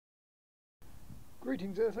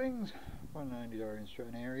Greetings, Earthlings. One and only Dorian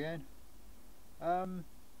Strattonarian.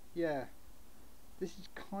 Yeah, this is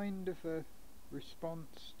kind of a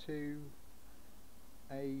response to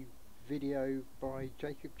a video by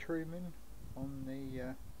Jacob Truman on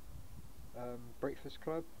the Breakfast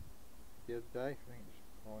Club the other day. I think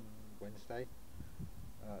it was on Wednesday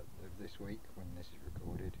of this week when this is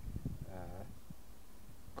recorded,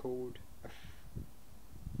 called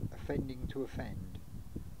Offending to Offend,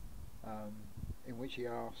 in which he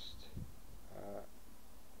asked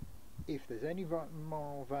if there's any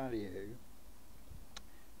moral value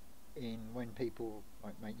in when people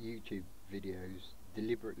make YouTube videos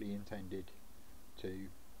deliberately intended to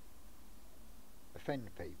offend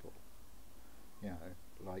people. You know,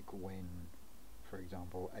 like when, for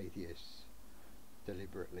example, atheists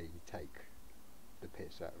deliberately take the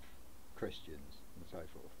piss out of Christians and so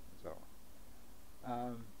forth and so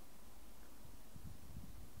on.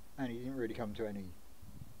 And he didn't really come to any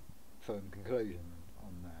firm conclusion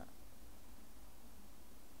on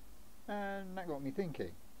that. And that got me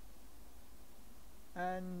thinking.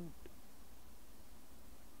 And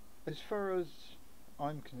as far as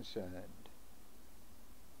I'm concerned,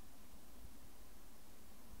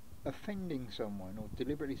 offending someone or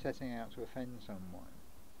deliberately setting out to offend someone,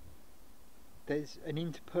 there's an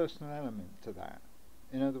interpersonal element to that.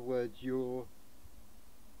 In other words, you're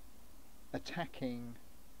attacking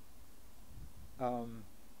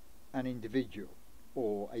an individual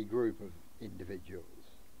or a group of individuals,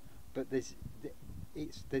 but there's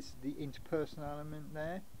the interpersonal element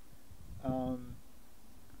there,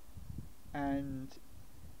 and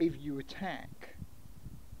if you attack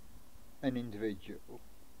an individual,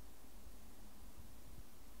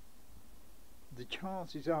 the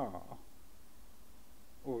chances are,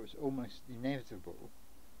 or it's almost inevitable,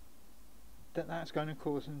 that that's going to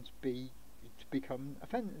cause them to become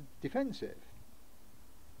defensive.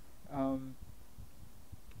 I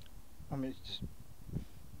mean, it's just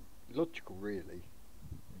logical, really,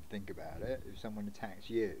 if you think about it. If someone attacks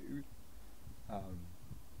you, the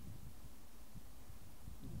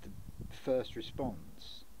first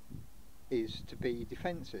response is to be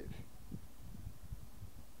defensive.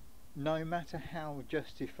 No matter how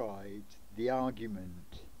justified the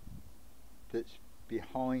argument that's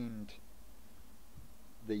behind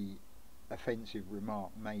the offensive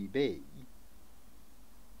remark may be,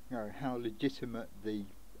 you know, how legitimate the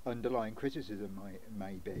underlying criticism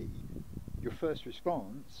may be, your first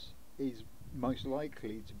response is most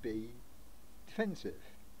likely to be defensive.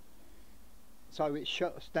 So it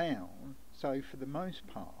shuts down. So for the most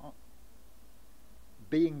part,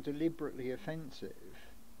 being deliberately offensive,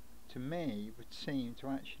 to me, would seem to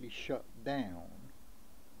actually shut down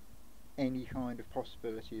any kind of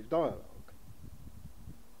possibility of dialogue.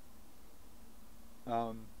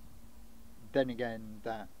 Then again,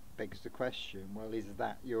 that begs the question, well, is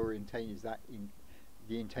that your intention? Is that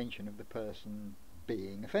the intention of the person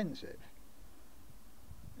being offensive?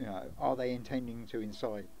 You know, are they intending to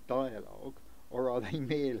incite dialogue, or are they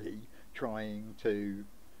merely trying to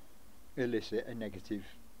elicit a negative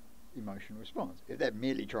emotional response? If they're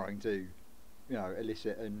merely trying to, you know,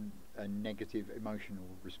 elicit a negative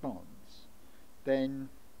emotional response, then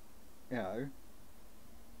you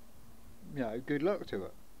know, good luck to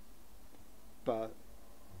it. But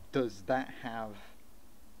does that have?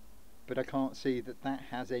 But I can't see that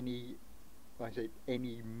has any, like I said,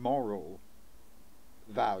 any moral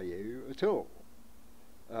value at all.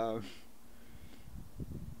 I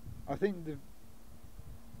think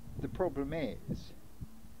the problem is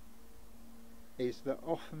that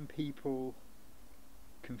often people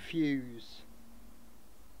confuse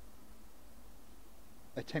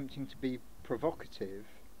attempting to be provocative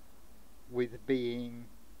with being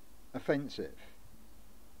offensive,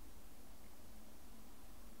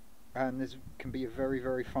 and there can be a very,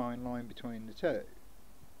 very fine line between the two.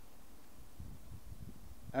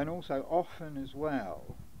 And also often as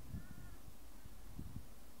well,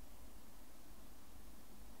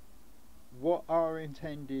 what are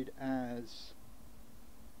intended as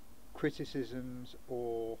criticisms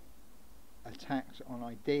or attacks on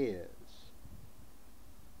ideas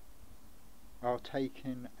are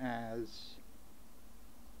taken as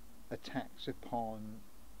attacks upon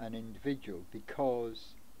an individual,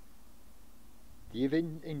 because the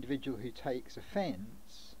individual who takes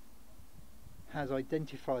offence has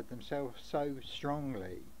identified themselves so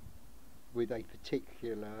strongly with a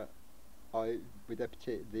particular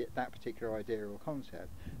that particular idea or concept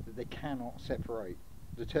that they cannot separate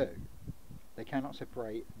the two. They cannot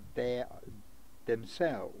separate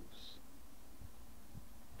themselves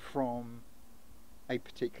from a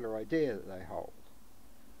particular idea that they hold.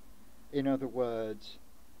 In other words,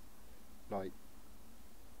 like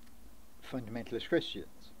fundamentalist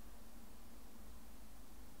Christians,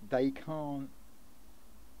 they can't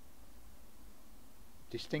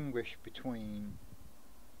distinguish between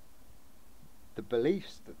the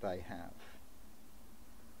beliefs that they have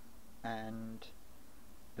and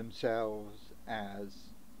themselves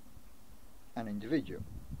as an individual.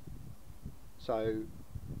 So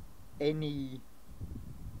any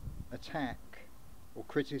attack or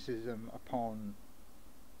criticism upon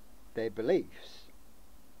their beliefs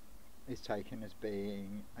is taken as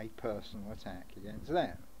being a personal attack against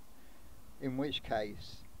them, in which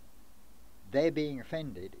case their being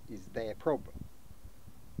offended is their problem.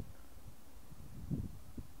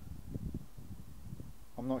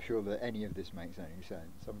 I'm not sure that any of this makes any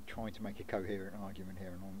sense. I'm trying to make a coherent argument here,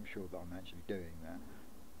 and I'm sure that I'm actually doing that.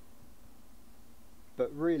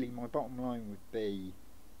 But really, my bottom line would be,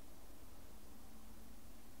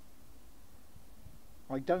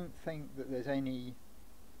 I don't think that there's any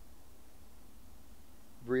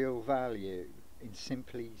real value in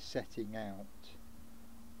simply setting out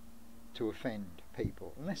to offend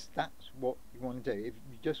people, unless that's what you want to do. If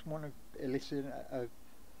you just want to elicit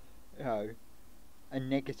a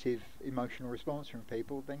negative emotional response from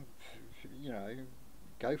people, then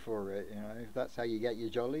go for it. If that's how you get your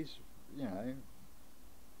jollies,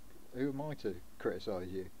 who am I to criticise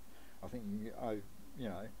you? I think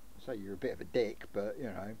say you're a bit of a dick, but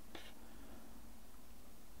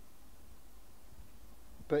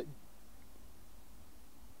but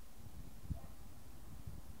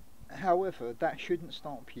however, that shouldn't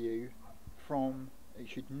stop you from, it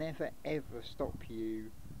should never ever stop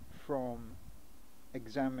you from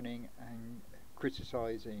examining and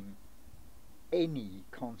criticising any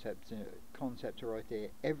concept or idea.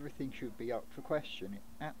 Everything should be up for question,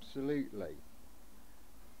 absolutely.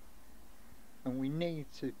 And we need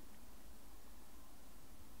to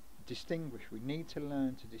distinguish, we need to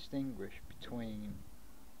learn to distinguish between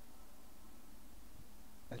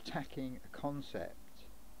attacking a concept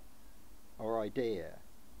or idea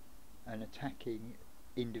and attacking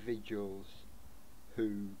individuals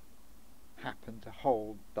who happen to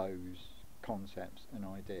hold those concepts and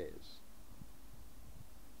ideas.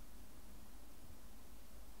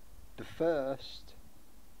 The first,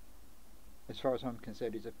 as far as I'm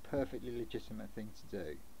concerned, is a perfectly legitimate thing to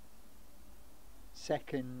do.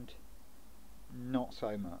 Second, not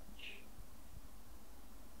so much.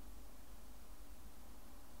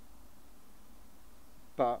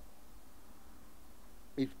 But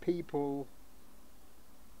if people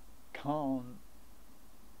can't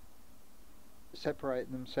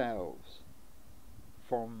separate themselves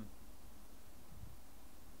from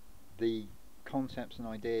the concepts and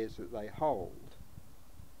ideas that they hold,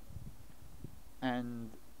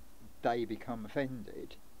 and they become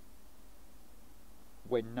offended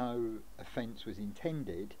when no offence was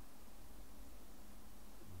intended,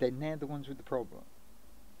 then they're the ones with the problem.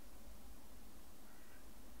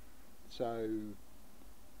 So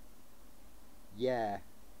yeah,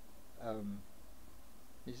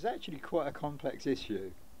 it's actually quite a complex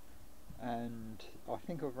issue, and I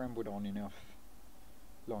think I've rambled on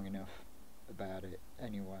long enough about it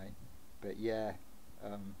anyway. But yeah,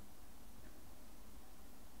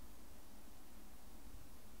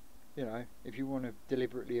 if you want to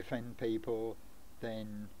deliberately offend people,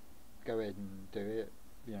 then go ahead and do it.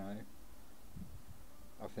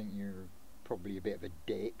 I think you're probably a bit of a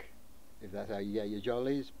dick if that's how you get your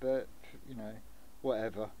jollies, but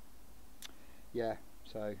whatever. Yeah,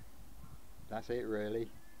 so that's it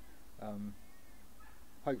really.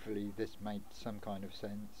 Hopefully this made some kind of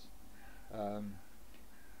sense.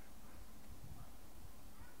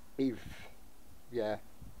 If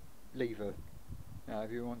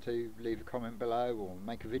you want to leave a comment below, or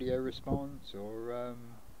make a video response, or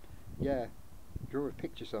draw a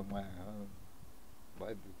picture somewhere,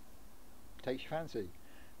 whatever takes your fancy.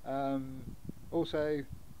 Also,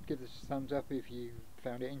 give us a thumbs up if you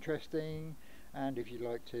found it interesting, and if you'd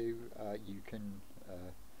like to, you can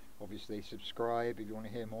obviously subscribe if you want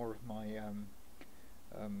to hear more of my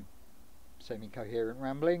semi-coherent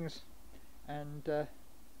ramblings. And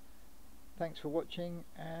thanks for watching,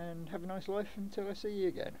 and have a nice life until I see you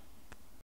again.